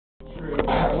What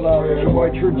up, it's your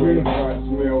boy True G. And I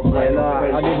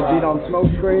did the beat on Smoke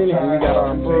Screen, and we got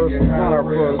our first, not our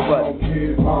first, but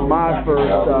my first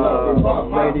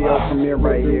radio premiere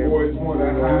right here.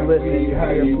 You listen, you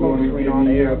have your Smoke Screen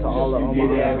on air to all the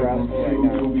Omaha rappers right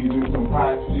now.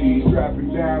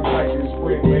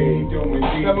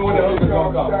 Tell me when the hook is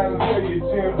gonna come.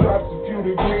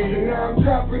 I'm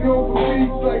dropping over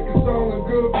beats like it's all a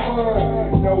good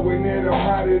fun. Knowing that I'm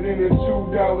hotter than a $2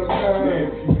 gun.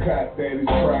 If you caught that, it's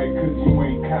right, cause you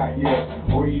ain't caught yet.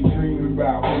 Or you dreamed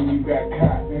about when you got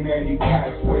caught, and now you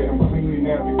caught sweat. I'm cleaning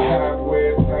every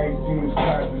cobweb. I ain't seen this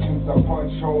closet since I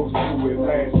punched holes through it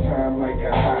last time like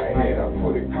a hothead. I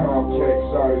put a complex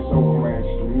artist over my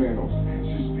instrumentals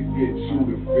just to get you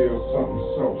to feel something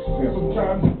so simple.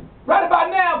 Sometimes Right about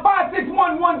now,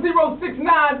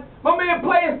 5611069. My man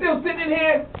Player still sitting in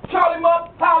here. Call him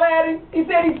up, holler at him. He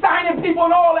said he's signing people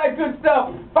and all that good stuff.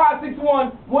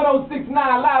 5611069,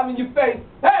 live in your face.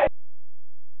 Hey!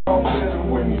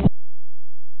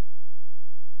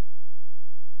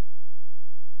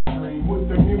 with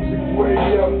the music way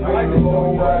up, I like the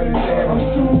low riding down. I'm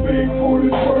too big for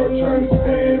this world, trying to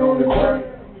stand on the ground.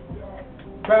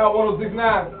 Power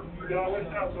 1069.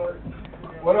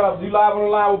 What up? You live on the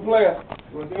line with Player.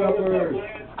 What's up, Bird?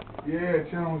 Yeah,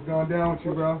 channel was going down with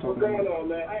you, bro. What's going on,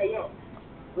 man? Hey, yo,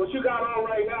 what you got on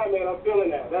right now, man, I'm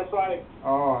feeling that. That's like,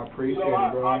 oh, I appreciate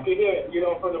it, bro. I can hear it,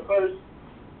 from the first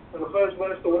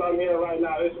verse to what I'm hearing right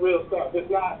now. It's real stuff. It's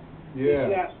not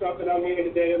snap stuff that I'm hearing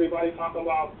today. Everybody talking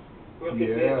about, look at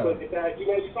this, look at that. You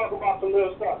talking about some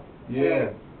real stuff.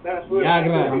 Yeah. That's real.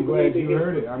 I'm glad you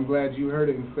heard it. I'm glad you heard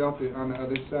it and felt it on the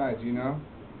other side,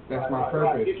 That's my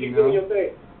purpose, Keep doing your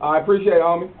thing. I appreciate it,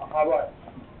 homie. All right.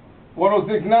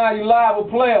 1069, you live with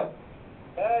Player.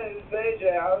 Hey, it's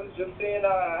AJ. I was just seeing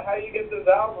how you get this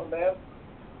album, man.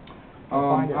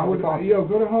 Go to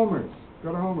Homer's.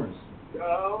 Go to Homer's.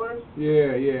 Homer's?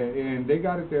 Yeah, and they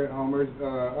got it there at Homer's.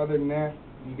 Other than that,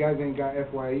 you guys ain't got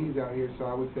FYEs out here, so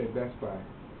I would say Best Buy.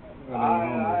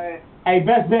 Hey,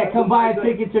 Best Bet, come buy a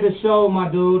ticket to the show, my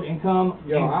dude, and come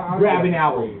grab an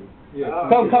album. Yeah,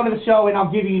 come to the show, and I'll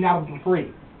give you an album for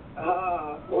free.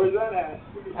 Where's that at?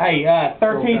 Hey,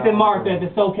 13th and Martha at the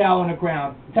SoCal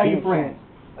Underground. Tell your friends.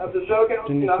 At the SoCal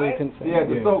tonight? Yeah,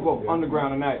 the SoCal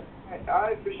Underground tonight. All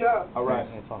right, for sure. All right.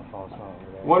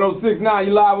 1069,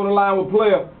 you live on the line with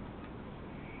Player.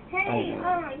 Hey,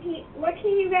 what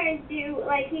can you guys do?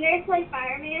 Like, can you guys play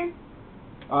Fireman?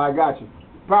 All right, got you.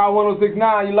 Power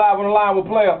 1069, you live on the line with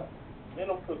Player. Man,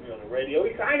 don't put me on the radio.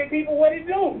 He's signing people. What he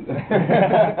do?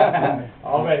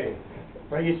 Already.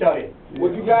 Bring your show in.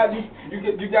 What you got? You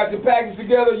got your package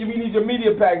together? You need your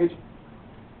media package.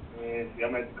 Man, see,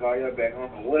 I'm going to have to call you back.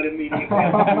 What a media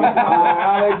package.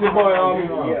 Holla at your boy,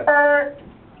 homie. Yeah.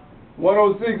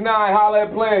 1069, holla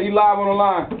at Player. He live on the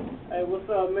line. Hey, what's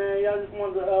up, man? Y'all just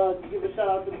wanted to give a shout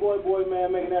out to Boy,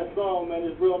 man, making that song, man.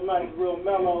 It's real nice, real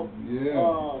mellow. Yeah,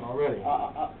 already.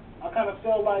 I kind of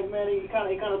felt like, man, he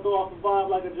kind of threw off the vibe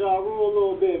like a Ja Rule a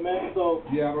little bit, man. So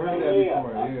yeah, I've heard that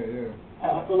before. Yeah.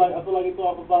 I feel like he threw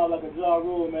off the vibe like a Ja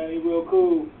Rule, man. He real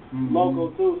cool, local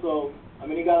too. So I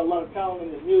mean, he got a lot of talent in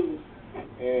his music,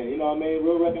 and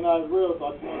real recognized real. So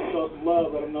I just want to show some love,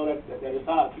 let him know that it's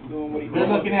hot. Keep doing what he's doing.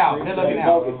 Good looking out. All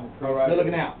right. Good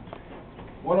looking out.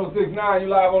 1069, you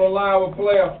live on the line with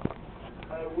Player.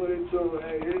 Hey, what it do?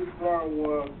 Hey, here's Burn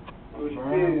One.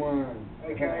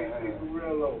 AKA for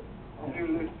real low. I'm here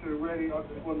listening to the radio. I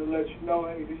just wanted to let you know,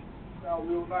 hey, this sound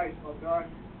real nice, my guy.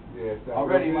 Yeah, it's that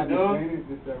already, my dude.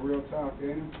 It's that real talk,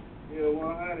 ain't it? Yeah,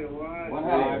 100.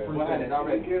 100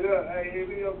 already. Get up. Hey, hit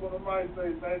me up on the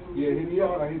MySpace, baby. Yeah, hit me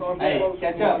up. Hey,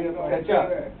 catch up.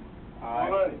 All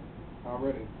right.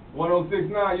 Already.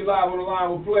 1069, you live on the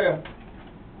line with Player.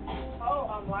 Oh,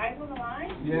 I'm live on the line?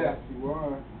 Yes, you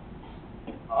are.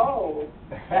 Oh.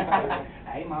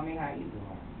 Hey, mommy, how you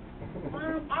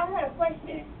doing? I had a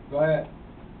question. Go ahead.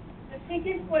 The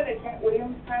tickets for the Cat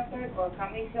Williams concert or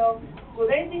comedy show, will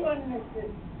they be on the,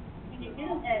 can you get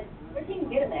them at, where can you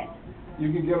get them at?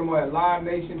 You can get them at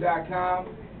livenation.com,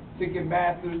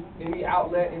 Ticketmasters, any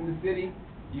outlet in the city.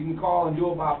 You can call and do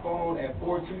it by phone at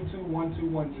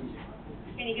 422-1212.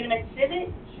 Can you get them at the Civic?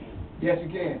 Yes, you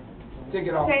can.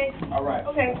 Ticket off. Okay. All right.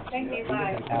 Okay, thank you,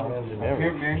 bye.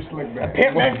 Pimp named Slickback.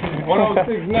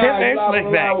 1069, you live on the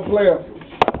line with Player.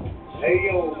 Hey,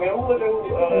 yo, man, who was that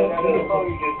song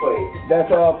you just played? That's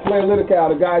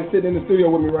Playalitical, the guy sitting in the studio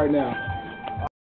with me right now.